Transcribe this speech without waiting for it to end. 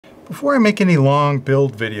Before I make any long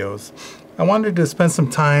build videos, I wanted to spend some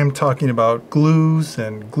time talking about glues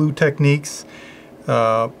and glue techniques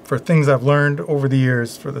for things I've learned over the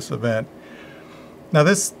years for this event. Now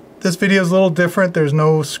this video is a little different. There's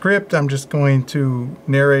no script. I'm just going to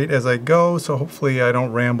narrate as I go, so hopefully I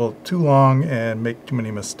don't ramble too long and make too many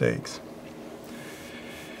mistakes.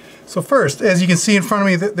 So first, as you can see in front of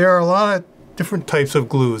me, there are a lot of different types of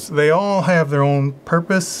glues. They all have their own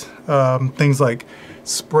purpose. Things like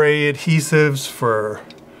spray adhesives for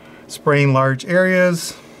spraying large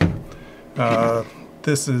areas.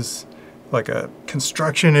 This is like a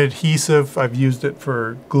construction adhesive. I've used it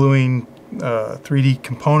for gluing 3D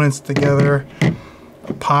components together.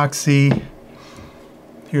 Epoxy.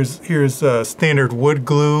 Here's standard wood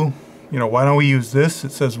glue. You know, why don't we use this?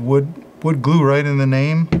 It says wood glue right in the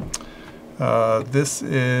name. This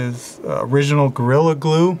is original Gorilla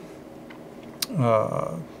Glue.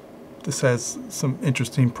 This has some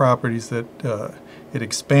interesting properties that it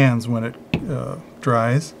expands when it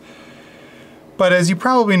dries. But as you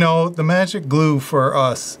probably know, the magic glue for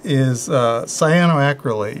us is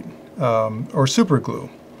cyanoacrylate or super glue.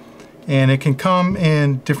 And it can come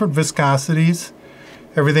in different viscosities.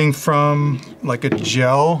 Everything from like a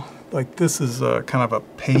gel, like this is kind of a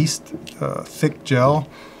paste, thick gel,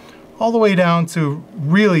 all the way down to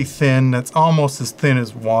really thin, that's almost as thin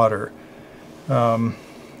as water.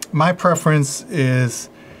 My preference is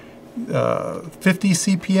 50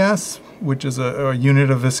 CPS, which is a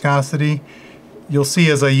unit of viscosity. You'll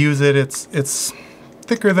see as I use it, it's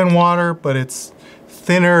thicker than water, but it's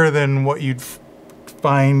thinner than what you'd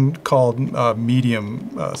find called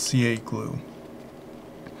medium CA glue.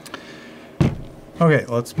 Okay,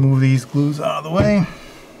 let's move these glues out of the way.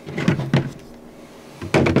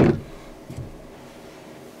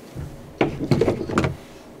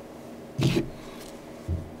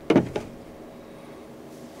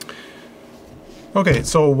 Okay,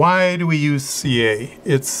 so why do we use CA?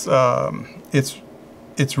 It's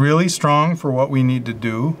really strong for what we need to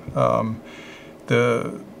do.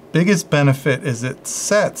 The biggest benefit is it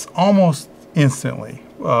sets almost instantly.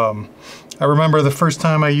 I remember the first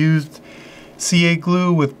time I used CA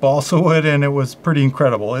glue with balsa wood, and it was pretty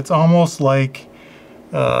incredible. It's almost like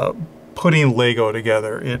putting Lego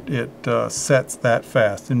together. It sets that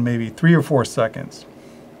fast in maybe 3 or 4 seconds.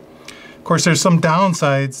 Of course, there's some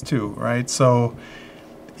downsides too, right? So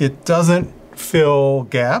it doesn't fill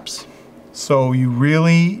gaps. So you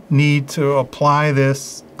really need to apply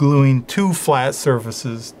this gluing 2 flat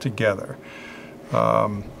surfaces together.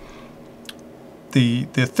 The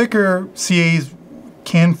thicker CAs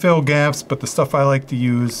can fill gaps, but the stuff I like to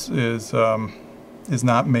use is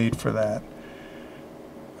not made for that.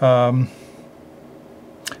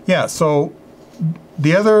 Yeah, so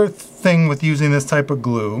the other thing with using this type of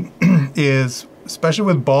glue is, especially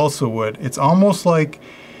with balsa wood, it's almost like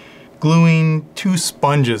gluing 2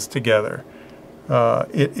 sponges together.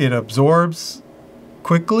 It absorbs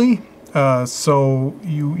quickly, so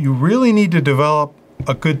you really need to develop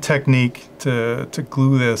a good technique to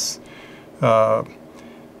glue this.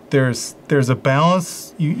 There's a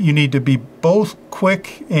balance. You need to be both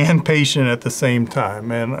quick and patient at the same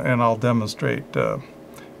time, and I'll demonstrate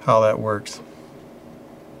how that works.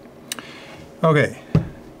 Okay,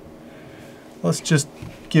 let's just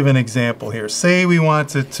give an example here. Say we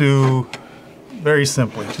wanted to, very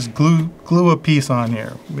simply, just glue a piece on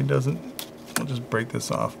here. I'll just break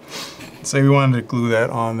this off. Say we wanted to glue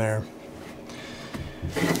that on there.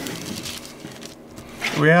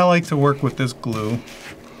 The way I like to work with this glue,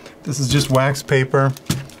 this is just wax paper.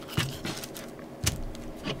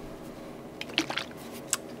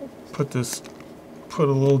 Put a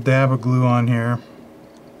little dab of glue on here.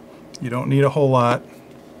 You don't need a whole lot.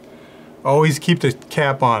 Always keep the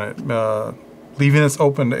cap on it. Leaving this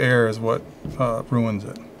open to air is what ruins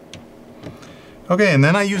it. Okay, and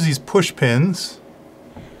then I use these push pins.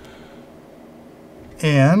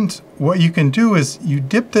 And what you can do is you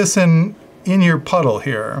dip this in your puddle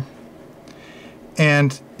here.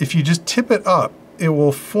 And if you just tip it up, it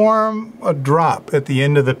will form a drop at the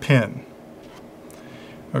end of the pin.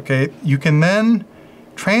 Okay, you can then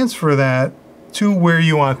transfer that to where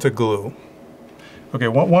you want to glue. Okay,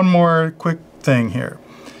 one more quick thing here.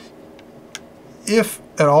 If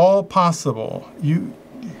at all possible,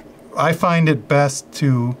 I find it best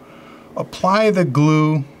to apply the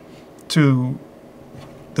glue to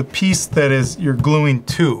the piece that you're gluing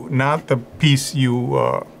to, not the piece you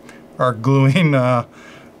are gluing,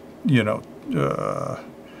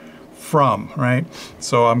 from, right?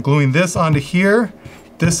 So I'm gluing this onto here.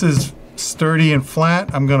 This is sturdy and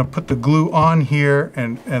flat. I'm going to put the glue on here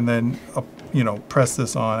and then press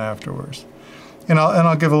this on afterwards. And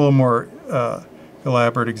I'll give a little more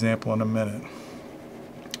elaborate example in a minute.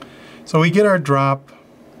 So we get our drop,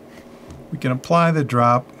 we can apply the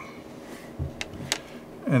drop,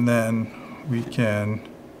 and then we can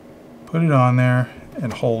put it on there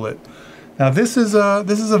and hold it. Now this is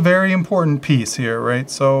a very important piece here, right?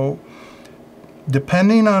 So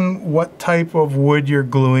depending on what type of wood you're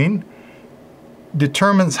gluing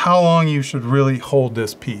determines how long you should really hold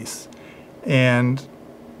this piece. And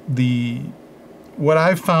what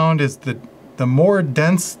I've found is that the more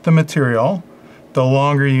dense the material, the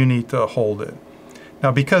longer you need to hold it.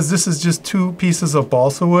 Now, because this is just 2 pieces of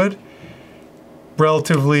balsa wood,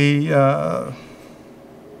 relatively, not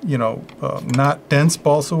dense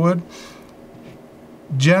balsa wood,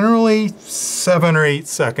 generally 7 or 8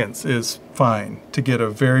 seconds is fine to get a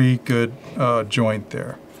very good joint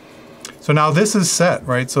there. So now this is set,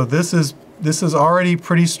 right? So this is already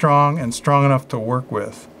pretty strong and strong enough to work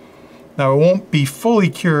with. Now it won't be fully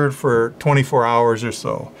cured for 24 hours or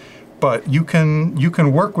so, but you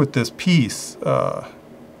can work with this piece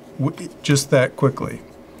just that quickly,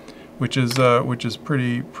 which is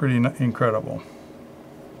pretty incredible.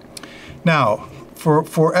 Now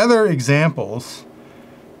for other examples,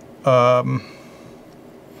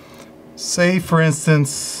 say for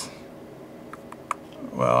instance,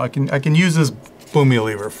 well, I can use this boomy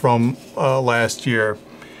lever from last year.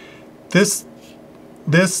 This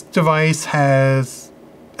device has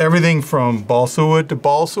everything from balsa wood to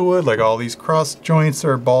balsa wood, like all these cross joints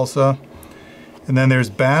are balsa. And then there's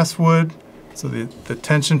basswood, so the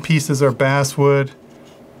tension pieces are basswood.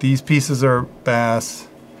 These pieces are bass.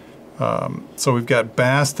 So we've got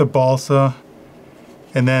bass to balsa.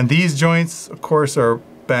 And then these joints, of course, are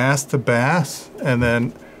bass to bass. And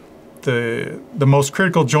then the most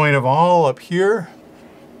critical joint of all up here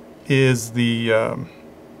is the, I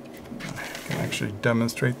can actually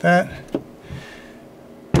demonstrate that.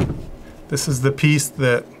 This is the piece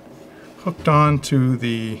that hooked onto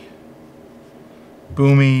the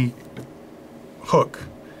boomy hook,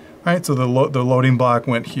 right? So the loading block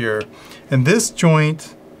went here. And this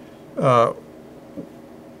joint,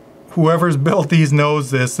 whoever's built these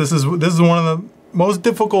knows this. This is one of the most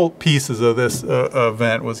difficult pieces of this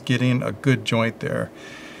event, was getting a good joint there.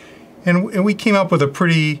 And we came up with a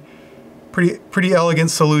pretty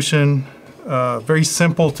elegant solution, very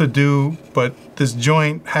simple to do, but this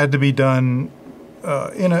joint had to be done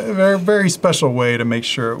in a very, very special way to make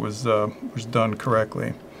sure it was done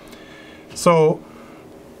correctly. So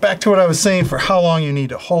back to what I was saying for how long you need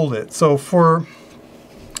to hold it. So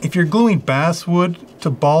if you're gluing basswood to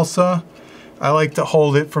balsa, I like to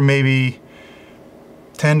hold it for maybe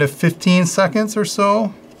 10 to 15 seconds or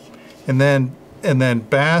so, and then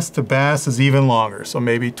bass to bass is even longer, so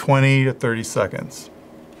maybe 20 to 30 seconds.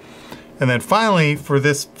 And then finally, for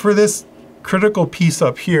this critical piece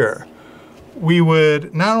up here, we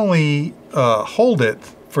would not only hold it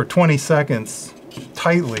for 20 seconds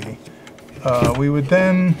tightly, we would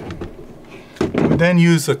then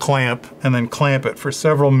use a clamp and then clamp it for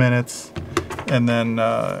several minutes, and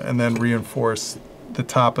then reinforce the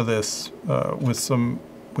top of this with some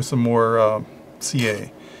more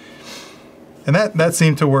CA. And that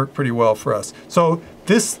seemed to work pretty well for us. So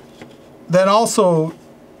that also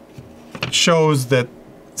shows that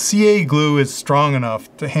CA glue is strong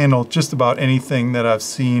enough to handle just about anything that I've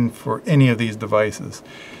seen for any of these devices.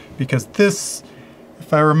 Because this,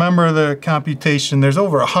 if I remember the computation, there's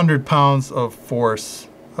over 100 pounds of force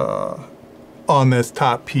on this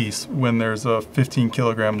top piece when there's a 15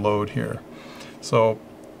 kilogram load here. So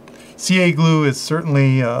CA glue is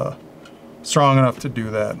certainly strong enough to do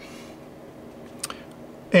that.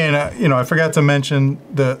 And I forgot to mention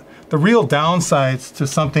the real downsides to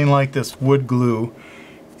something like this wood glue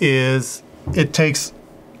is it takes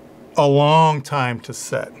a long time to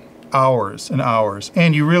set, hours and hours,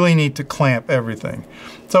 and you really need to clamp everything.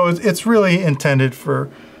 So it's really intended for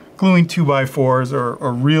gluing 2x4s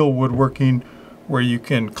or real woodworking where you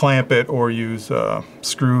can clamp it or use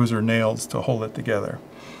screws or nails to hold it together.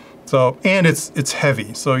 So, and it's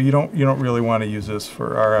heavy, so you don't really want to use this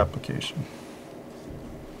for our application.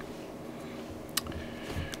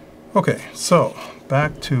 Okay, so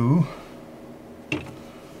back to,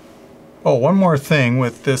 one more thing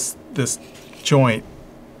with this joint.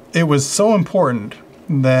 It was so important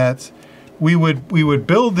that we would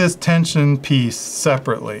build this tension piece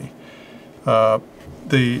separately. The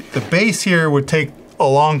base here would take a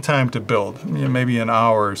long time to build, maybe an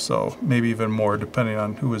hour or so, maybe even more depending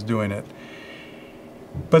on who was doing it.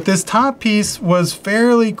 But this top piece was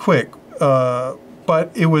fairly quick, but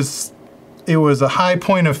it was a high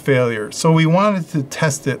point of failure, so we wanted to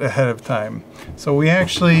test it ahead of time. So we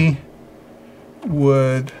actually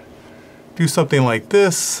would do something like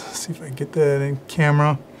this. See if I can get that in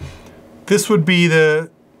camera. This would be the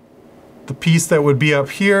piece that would be up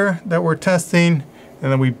here that we're testing,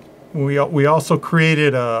 and then we also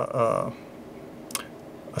created a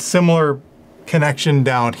similar connection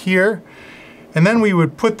down here, and then we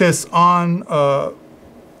would put this on a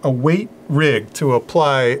weight rig to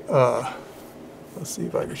apply. Let's see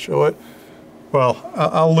if I can show it. Well,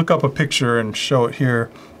 I'll look up a picture and show it here.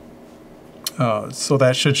 So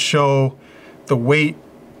that should show the weight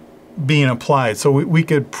being applied. So we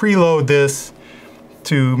could preload this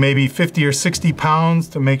to maybe 50 or 60 pounds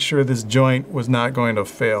to make sure this joint was not going to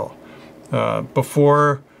fail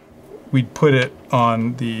before we'd put it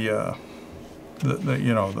on the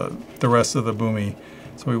rest of the boomy,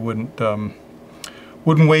 so we wouldn't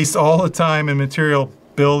waste all the time and material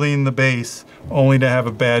building the base only to have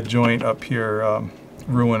a bad joint up here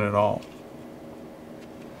ruin it all.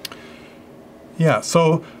 Yeah,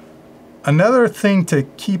 so another thing to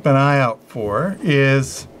keep an eye out for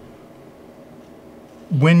is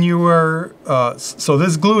when you are, so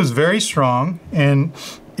this glue is very strong, and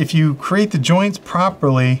if you create the joints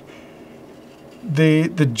properly,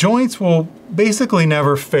 the joints will basically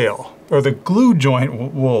never fail, or the glue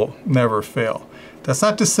joint will never fail. That's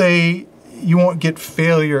not to say you won't get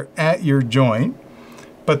failure at your joint,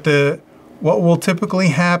 but what will typically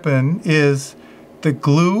happen is the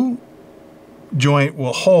glue joint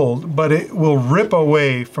will hold, but it will rip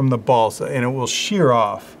away from the balsa and it will shear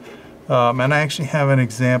off. And I actually have an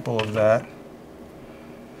example of that.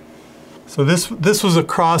 So this was a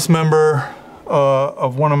cross member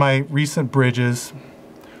of one of my recent bridges.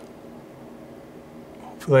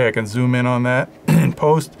 Hopefully I can zoom in on that in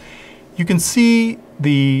post. You can see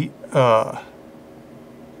the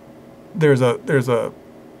there's a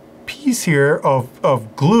piece here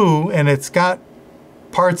of glue, and it's got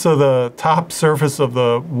parts of the top surface of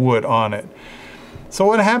the wood on it. So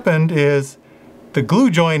what happened is the glue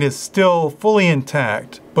joint is still fully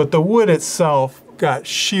intact, but the wood itself got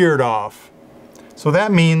sheared off. So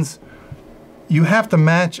that means you have to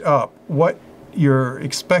match up what your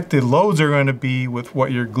expected loads are going to be with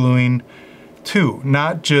what you're gluing to,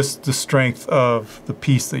 not just the strength of the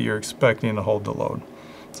piece that you're expecting to hold the load.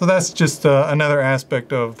 So that's just another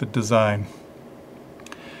aspect of the design.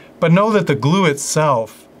 But know that the glue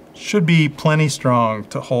itself should be plenty strong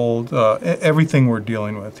to hold everything we're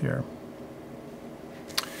dealing with here.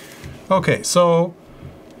 Okay, so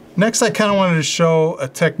next I kind of wanted to show a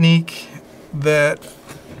technique that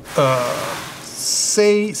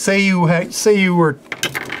say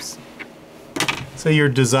your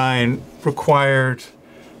design required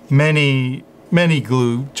many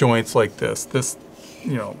glue joints like this.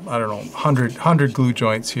 You know, I don't know, 100 glue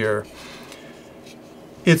joints here.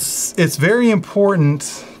 It's very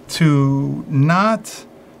important to not,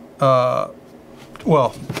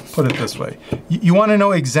 well, put it this way. You want to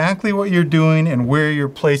know exactly what you're doing and where you're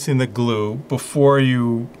placing the glue before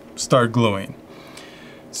you start gluing.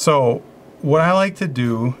 So what I like to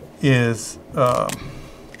do is,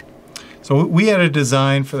 so we had a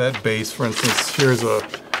design for that base. For instance, here's a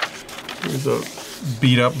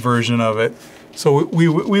beat up version of it. So we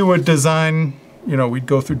would design, you know, we'd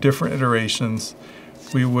go through different iterations.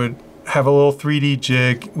 We would have a little 3D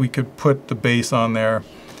jig. We could put the base on there.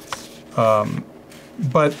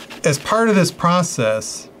 But as part of this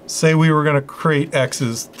process, say we were going to create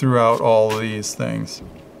X's throughout all of these things.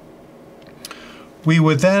 We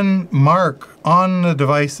would then mark on the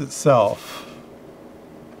device itself.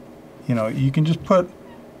 You know, you can just put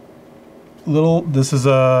little, this is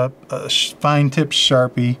a fine tip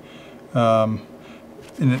Sharpie. And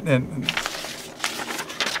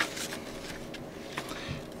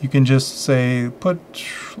you can just say,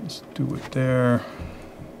 let's do it there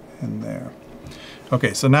and there.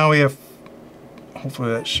 Okay, so now we have,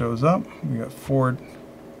 hopefully that shows up. We got four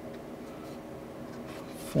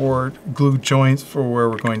glue joints for where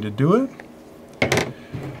we're going to do it.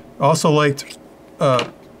 Also liked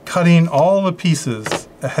cutting all the pieces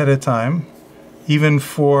ahead of time, even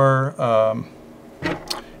for all,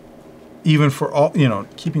 you know,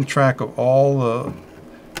 keeping track of all the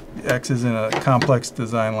X's in a complex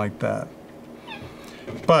design like that.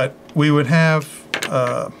 But we would have,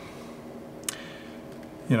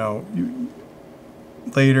 you know,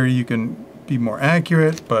 later you can be more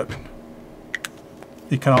accurate, but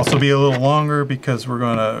it can also be a little longer because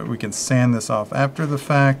we can sand this off after the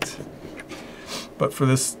fact. But for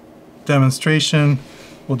this demonstration,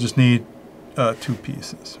 we'll just need 2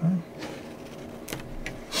 pieces. Right?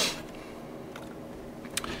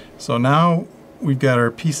 So now we've got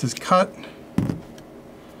our pieces cut.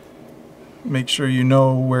 Make sure you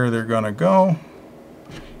know where they're going to go.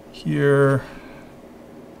 here,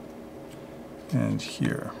 and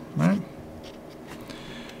here, right?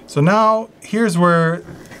 So now here's where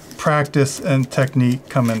practice and technique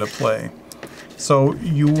come into play. So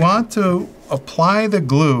you want to apply the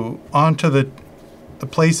glue onto the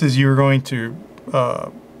places you're going to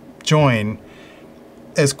join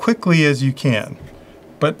as quickly as you can,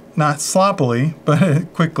 but not sloppily,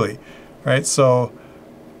 but quickly, right? So,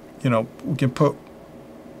 you know, we can put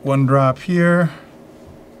one drop here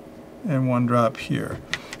and one drop here,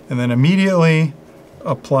 and then immediately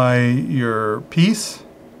apply your piece.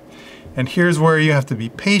 And here's where you have to be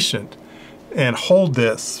patient and hold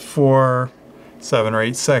this for 7 or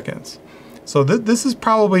 8 seconds. So this is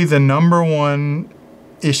probably the #1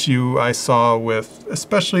 issue I saw with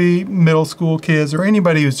especially middle school kids or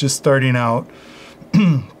anybody who's just starting out.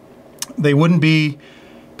 They wouldn't be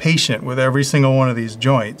patient with every single one of these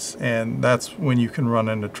joints, and that's when you can run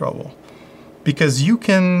into trouble. Because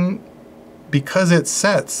it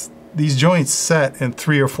sets, these joints set in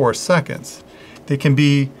 3 or 4 seconds. They can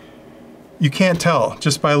be, you can't tell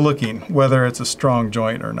just by looking whether it's a strong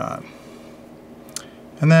joint or not.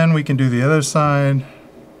 And then we can do the other side.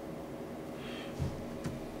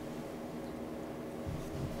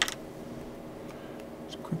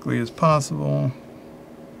 As quickly as possible.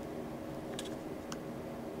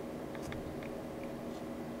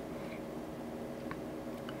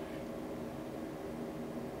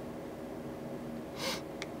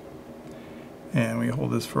 And we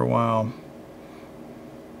hold this for a while.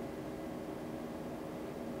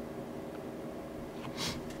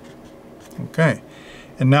 Okay,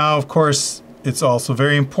 and now of course it's also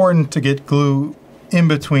very important to get glue in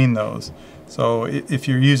between those. So if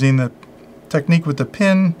you're using the technique with the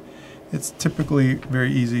pin, it's typically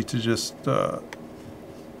very easy to just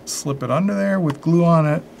slip it under there with glue on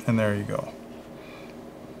it, and there you go.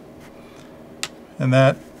 And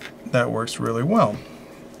that works really well.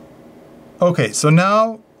 Okay, so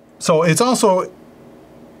now, so it's also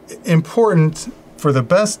important for the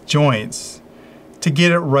best joints to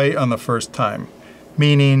get it right on the first time,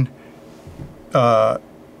 meaning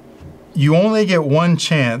you only get one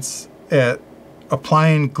chance at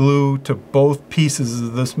applying glue to both pieces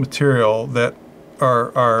of this material that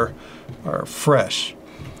are fresh.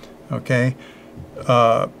 Okay,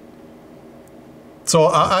 so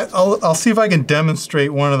I'll see if I can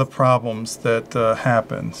demonstrate one of the problems that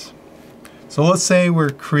happens. So let's say we're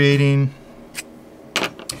creating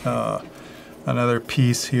another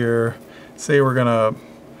piece here. Say we're gonna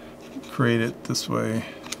create it this way.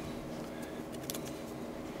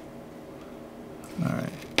 All right.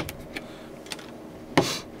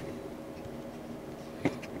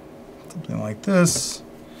 Something like this.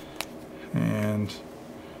 And,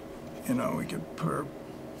 you know, we could put our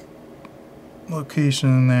location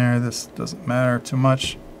in there. This doesn't matter too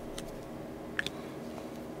much.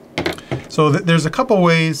 So there's a couple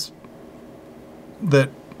ways that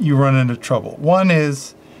you run into trouble. One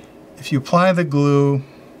is if you apply the glue,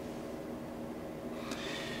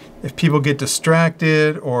 if people get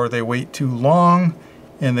distracted or they wait too long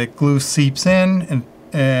and the glue seeps in,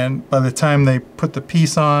 and by the time they put the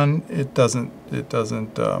piece on, it doesn't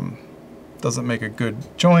make a good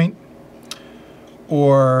joint.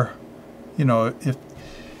 Or, you know,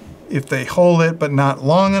 if they hold it but not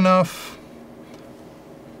long enough,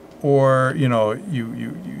 or, you know,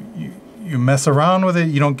 you mess around with it,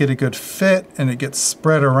 you don't get a good fit and it gets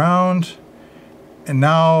spread around, and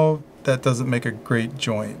now that doesn't make a great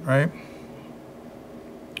joint, right?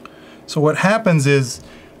 So what happens is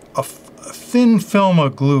a thin film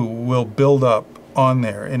of glue will build up on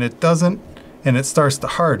there, and it starts to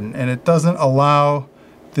harden, and it doesn't allow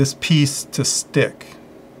this piece to stick.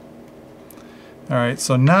 All right,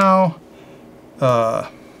 so now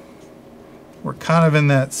we're kind of in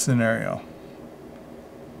that scenario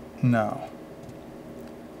now.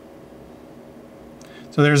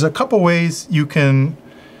 So there's a couple ways you can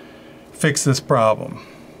fix this problem.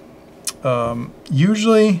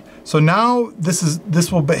 Usually, so now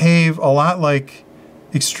this will behave a lot like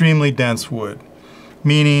extremely dense wood,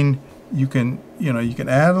 meaning you can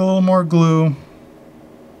add a little more glue.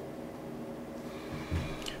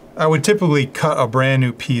 I would typically cut a brand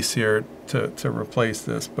new piece here to replace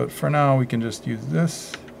this, but for now we can just use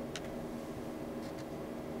this.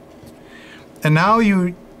 And now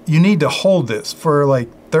you need to hold this for like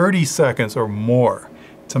 30 seconds or more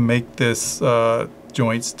to make this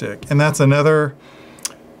joint stick. And that's another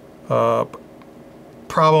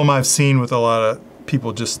problem I've seen with a lot of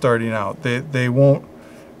people just starting out. They won't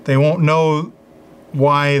know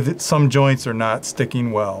why some joints are not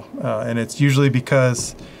sticking well, and it's usually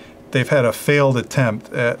because they've had a failed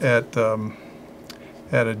attempt at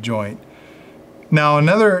at a joint. Now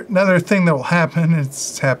another thing that will happen,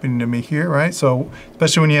 it's happening to me here, right? So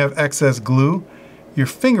especially when you have excess glue, your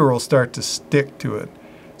finger will start to stick to it.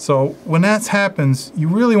 So when that happens, you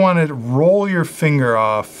really want to roll your finger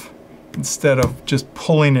off instead of just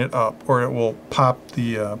pulling it up, or it will pop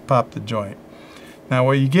the joint. Now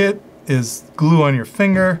what you get is glue on your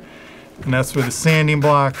finger, and that's where the sanding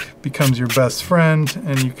block becomes your best friend,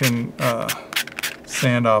 and you can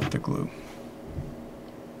sand off the glue.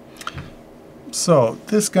 So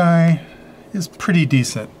this guy is pretty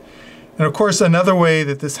decent. And of course, another way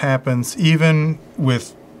that this happens, even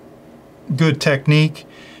with good technique,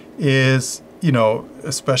 is, you know,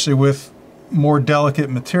 especially with more delicate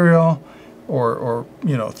material, or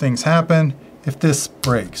you know, things happen, if this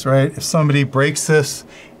breaks, right? If somebody breaks this,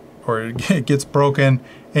 or it gets broken,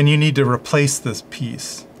 and you need to replace this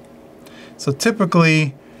piece. So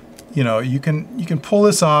typically, you know, you can pull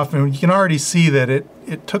this off, and you can already see that it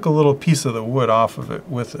took a little piece of the wood off of it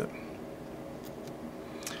with it.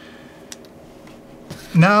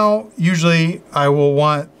 Now, usually I will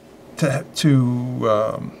want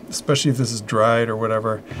to especially if this is dried or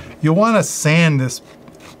whatever, you'll want to sand this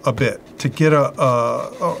a bit to get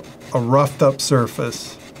a roughed up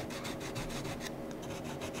surface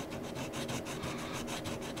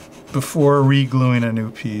before re-gluing a new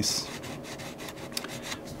piece.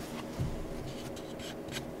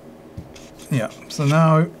 Yeah, so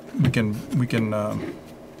now we can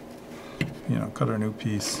you know, cut our new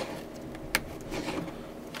piece.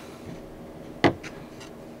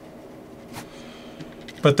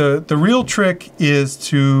 But the real trick is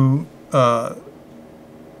to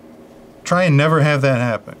try and never have that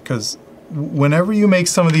happen, because whenever you make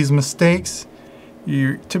some of these mistakes,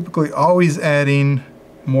 you're typically always adding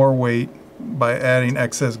more weight by adding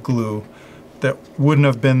excess glue that wouldn't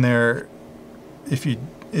have been there if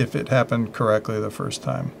it happened correctly the first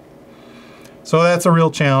time. So that's a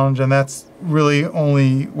real challenge, and that's really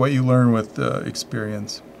only what you learn with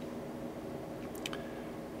experience.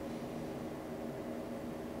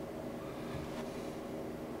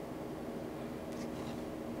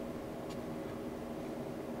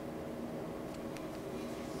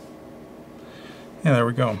 Yeah, there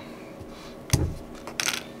we go.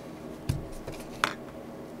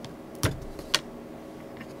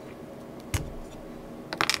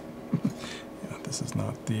 Yeah, this is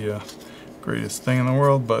not the greatest thing in the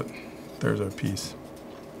world, but there's our piece.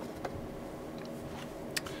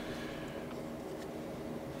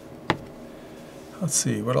 Let's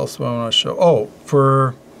see, what else do I want to show? Oh,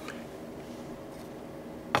 for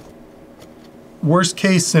worst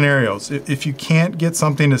case scenarios, if you can't get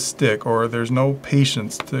something to stick, or there's no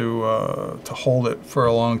patience to hold it for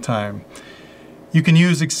a long time, you can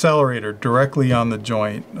use accelerator directly on the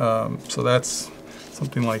joint. So that's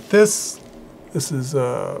something like this. This is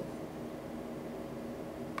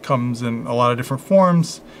comes in a lot of different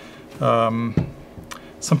forms. Some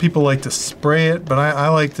people like to spray it, but I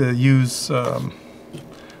like to use a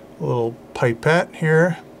little pipette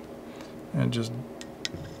here and just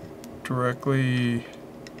directly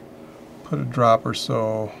put a drop or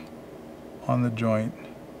so on the joint,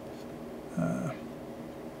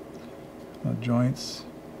 joints,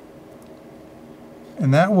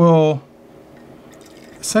 and that will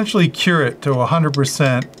essentially cure it to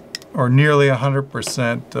 100% or nearly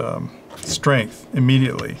 100% strength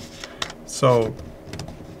immediately. So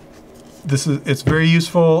it's very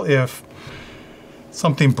useful if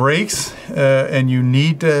something breaks and you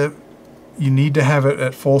need to have it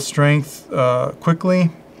at full strength quickly.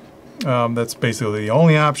 That's basically the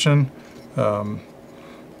only option.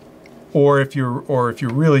 Or if you're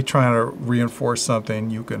really trying to reinforce something,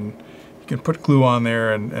 you can put glue on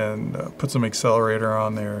there and put some accelerator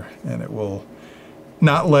on there, and it will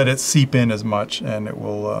not let it seep in as much, and it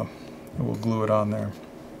will glue it on there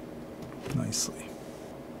nicely.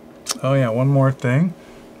 Oh yeah, one more thing.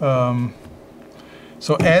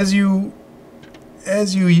 So as you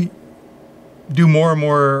do more and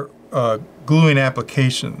more gluing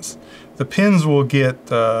applications, the pins will get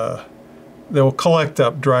they will collect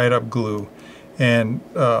up dried up glue, and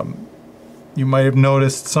you might have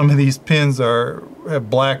noticed some of these pins have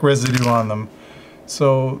black residue on them.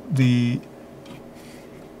 So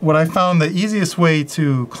what I found the easiest way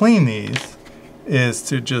to clean these is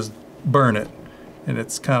to just burn it, and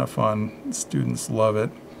it's kind of fun. Students love it.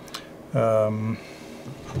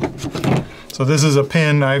 So this is a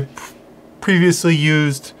pin I previously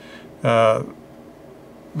used that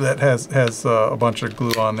has a bunch of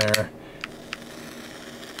glue on there,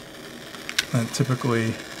 and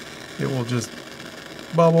typically it will just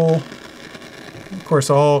bubble. Of course,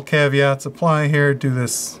 all caveats apply here. Do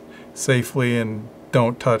this safely and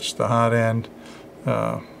don't touch the hot end.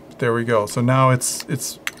 There we go. So now it's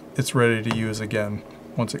ready to use again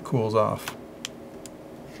once it cools off.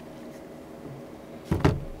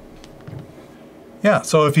 Yeah,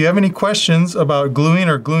 so if you have any questions about gluing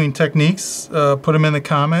or gluing techniques, put them in the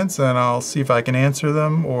comments and I'll see if I can answer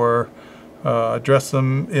them or address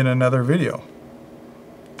them in another video.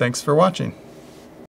 Thanks for watching.